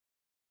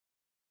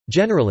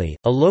Generally,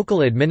 a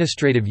local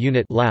administrative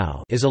unit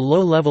is a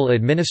low-level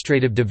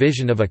administrative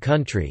division of a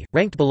country,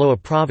 ranked below a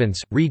province,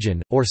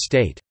 region, or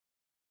state.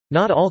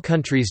 Not all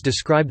countries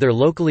describe their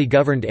locally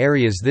governed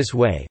areas this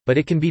way, but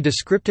it can be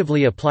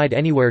descriptively applied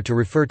anywhere to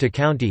refer to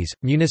counties,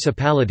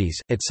 municipalities,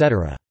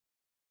 etc.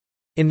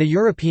 In the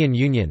European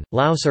Union,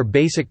 LAUs are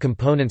basic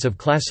components of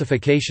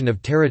classification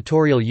of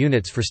territorial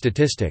units for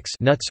statistics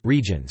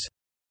regions.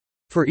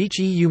 For each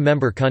EU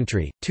member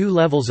country, two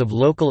levels of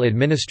local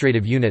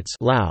administrative units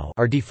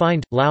are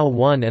defined, LAU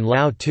 1 and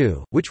LAU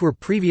 2, which were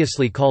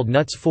previously called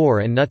NUTS 4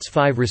 and NUTS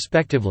 5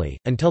 respectively,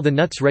 until the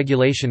NUTS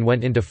regulation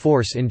went into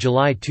force in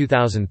July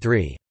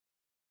 2003.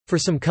 For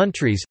some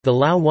countries, the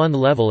LAU 1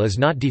 level is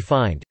not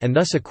defined, and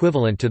thus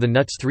equivalent to the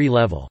NUTS 3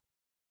 level.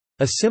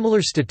 A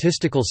similar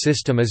statistical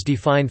system is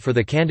defined for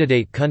the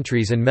candidate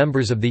countries and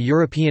members of the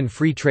European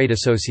Free Trade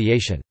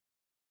Association.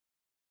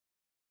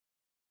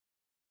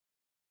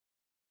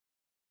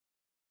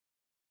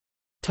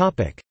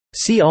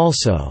 See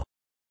also: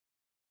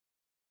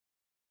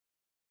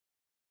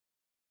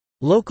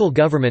 Local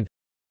government,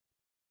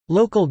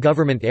 Local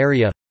government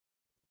area,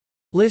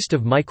 List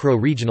of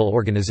micro-regional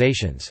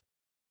organizations.